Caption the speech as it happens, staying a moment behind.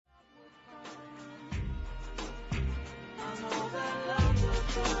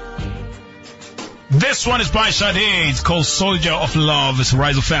This one is by Sade. It's called Soldier of Love. It's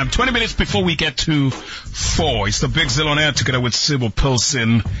Rise of Fam. 20 minutes before we get to 4. It's the Big Zill on air together with Sybil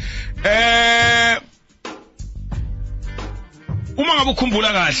Pilson. Uma ngabe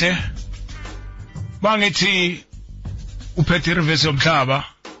ukhumbula kahle bangithi uphethe reverse yomhlaba.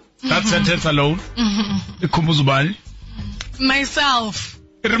 That sentence alone. Ikhumbuza ubani? Myself.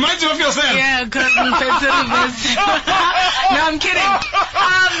 It reminds you of yourself. Yeah, because I'm reverse. No, I'm kidding.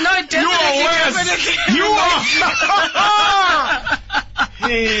 No, definitely. You are.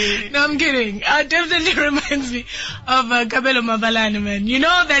 No, I'm kidding. Definitely reminds me of Kabelo and Mabalane, man. You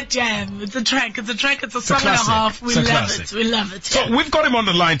know that jam. It's a track. It's a song and a half. We love it. So we've got him on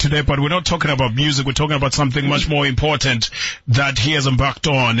the line today, but we're not talking about music. We're talking about something much more important that he has embarked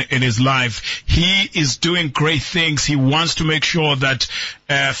on in his life. He is doing great things. He wants to make sure that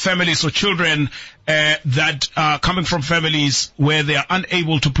families or children that are coming from families where they are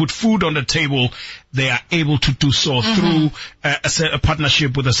unable to put food on the table, they are able to do so through a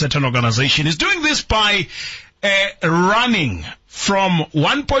partnership with a certain organization. He's doing this by running from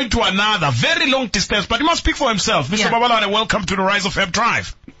one point to another, very long distance, but he must speak for himself. Mr. Mabalane, welcome to the Rise of Fam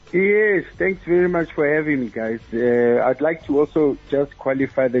Drive. Yes, thanks very much for having me, guys. I'd like to also just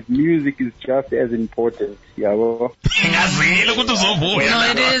qualify that music is just as important. Yeah, well. No,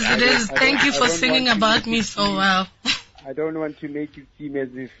 it is. Thank you for singing about me so well. I don't want to make it seem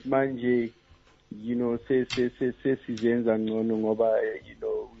as if manje, says ngoba,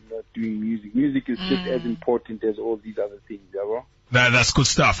 we're not doing music. Music is just as important as all these other things, yeah, well. That's good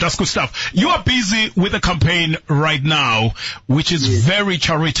stuff. You are busy with a campaign right now, which is very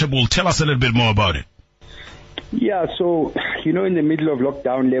charitable. Tell us a little bit more about it. Yeah, so, in the middle of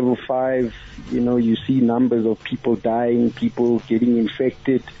lockdown level 5, you see numbers of people dying, people getting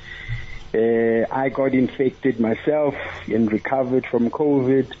infected. I got infected myself and recovered from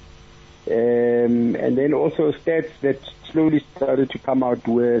COVID. And then also stats that slowly started to come out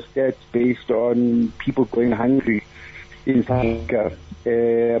were stats based on people going hungry. In South Africa,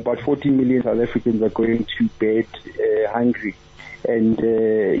 about 14 million South Africans are going to bed hungry, and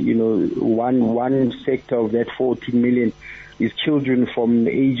one sector of that 14 million is children from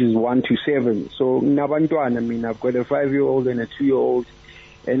ages 1 to 7. So nabantwana, I've got a 5-year-old and a 2-year-old,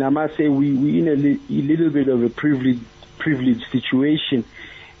 and I must say we in a little bit of a privileged situation.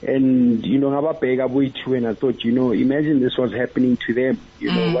 And ngababheka boyithu, and I thought, imagine this was happening to them.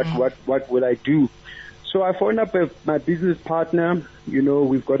 What would I do? So I phoned up my business partner.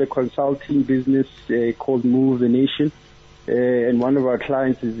 We've got a consulting business called Move the Nation, and one of our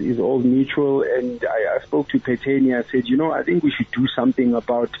clients is Old Mutual. And I spoke to Peteni. I said, I think we should do something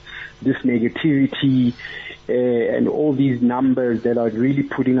about this negativity and all these numbers that are really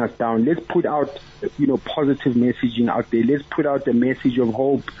putting us down. Let's put out, positive messaging out there. Let's put out a message of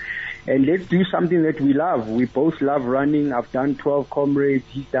hope. And let's do something that we love. We both love running. I've done 12 comrades.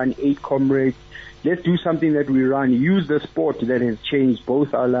 He's done 8 comrades. Let's do something that we run. Use the sport that has changed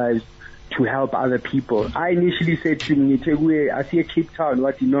both our lives to help other people. I initially said to him, I see a Cape Town.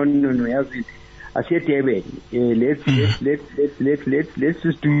 What? No. I see a Durban. Let's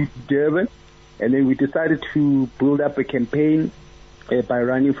just do Durban. And then we decided to build up a campaign by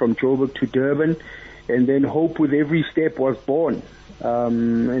running from Joburg to Durban, and then hope with every step was born.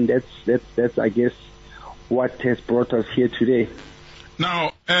 And that's I guess what has brought us here today.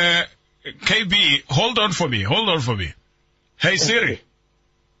 Now, KB, hold on for me. Hey Siri,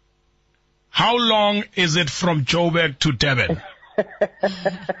 how long is it from Joburg to Durban?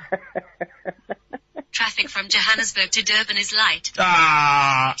 Traffic from Johannesburg to Durban is light. 5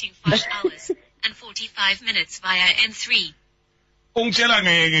 hours and 45 minutes via N3. But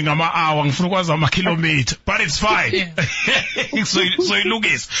it's fine. So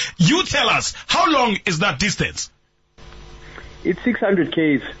Lucas, you tell us, how long is that distance? It's 600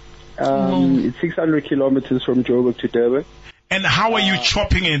 Ks. It's 600 kilometers from Joburg to Durban. And how are you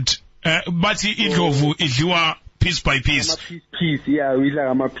chopping it? Piece by piece. Piece, yeah, we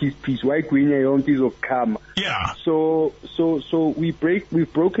like piece. Why green is come? Yeah. So we've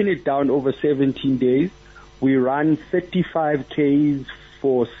broken it down over 17 days. We run 35 Ks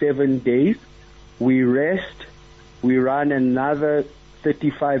for 7 days. We rest. We run another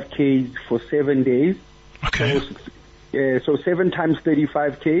 35 Ks for 7 days. Okay. So 7 times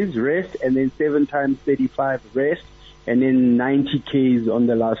 35 Ks rest, and then 7 times 35 rest, and then 90 Ks on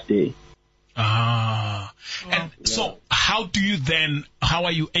the last day. And so how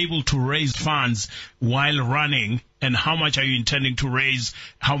are you able to raise funds while running, and how much are you intending to raise?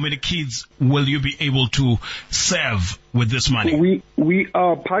 How many kids will you be able to serve with this money? We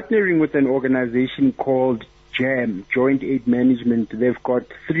are partnering with an organization called JAM, Joint Aid Management. They've got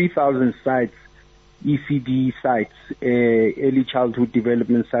 3,000 sites ECD sites, early childhood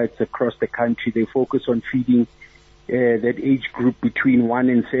development sites across the country. They focus on feeding that age group between 1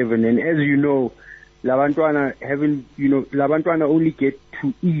 and 7. And as you know, labantwana only get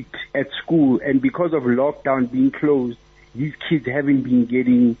to eat at school, and because of lockdown being closed, these kids haven't been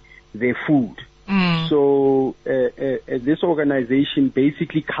getting their food. So this organization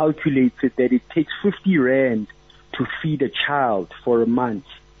basically calculated that it takes 50 rand to feed a child for a month.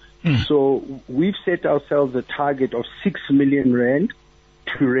 So we've set ourselves a target of 6 million rand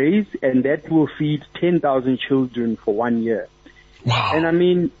to raise, and that will feed 10,000 children for 1 year. Wow. And I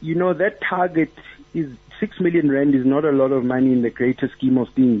mean, that target is 6 million rand is not a lot of money in the greater scheme of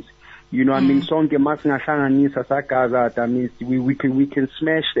things. I mean, sonke masingahlanganisa sagaza, I mean, we can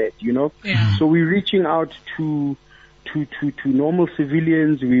smash that, Yeah. So we're reaching out to normal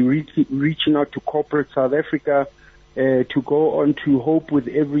civilians. We're reaching out to corporate South Africa, to go on to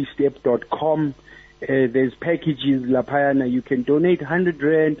hopewitheverystep.com. There's packages, Lapayana. You can donate 100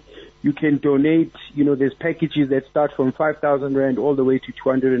 rand. You can donate, there's packages that start from 5,000 rand all the way to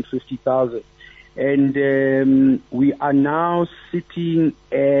 250,000. And we are now sitting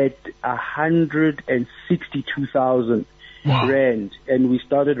at 162,000 rand, and we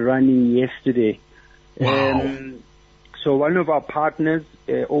started running yesterday. Wow. So one of our partners,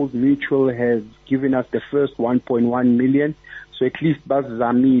 Old Mutual, has given us the first 1.1 million. So at least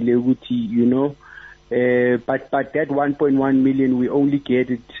Bazami Lewuti, but that 1.1 million, we only get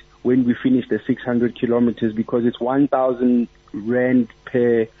it when we finish the 600 kilometers, because it's 1,000 rand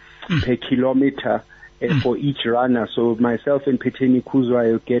per kilometer for each runner. So myself and Peteni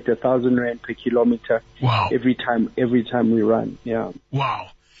Kuzwayo get 1,000 rand per kilometer. Wow. Every time we run. Yeah.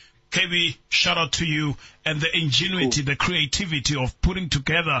 Wow. KB, shout out to you and the ingenuity, the creativity of putting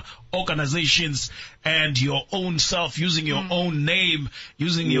together organizations and your own self, using your own name,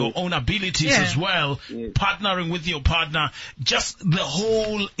 using your own abilities as well, partnering with your partner. Just the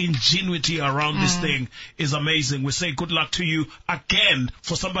whole ingenuity around this thing is amazing. We say good luck to you again.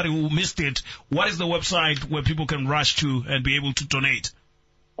 For somebody who missed it, what is the website where people can rush to and be able to donate?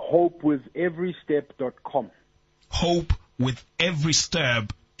 Hopewitheverystep.com.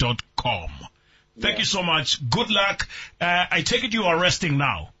 Hopewitheverystep.com. Thank you so much. Good luck. I take it you are resting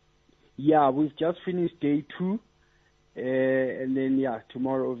now. Yeah, we've just finished day 2. And then,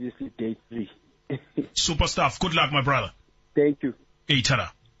 tomorrow obviously day 3. Super stuff. Good luck, my brother. Thank you. Hey,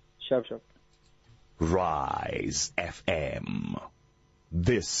 tada. Sharp. Rise FM.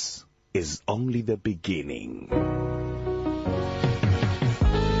 This is only the beginning.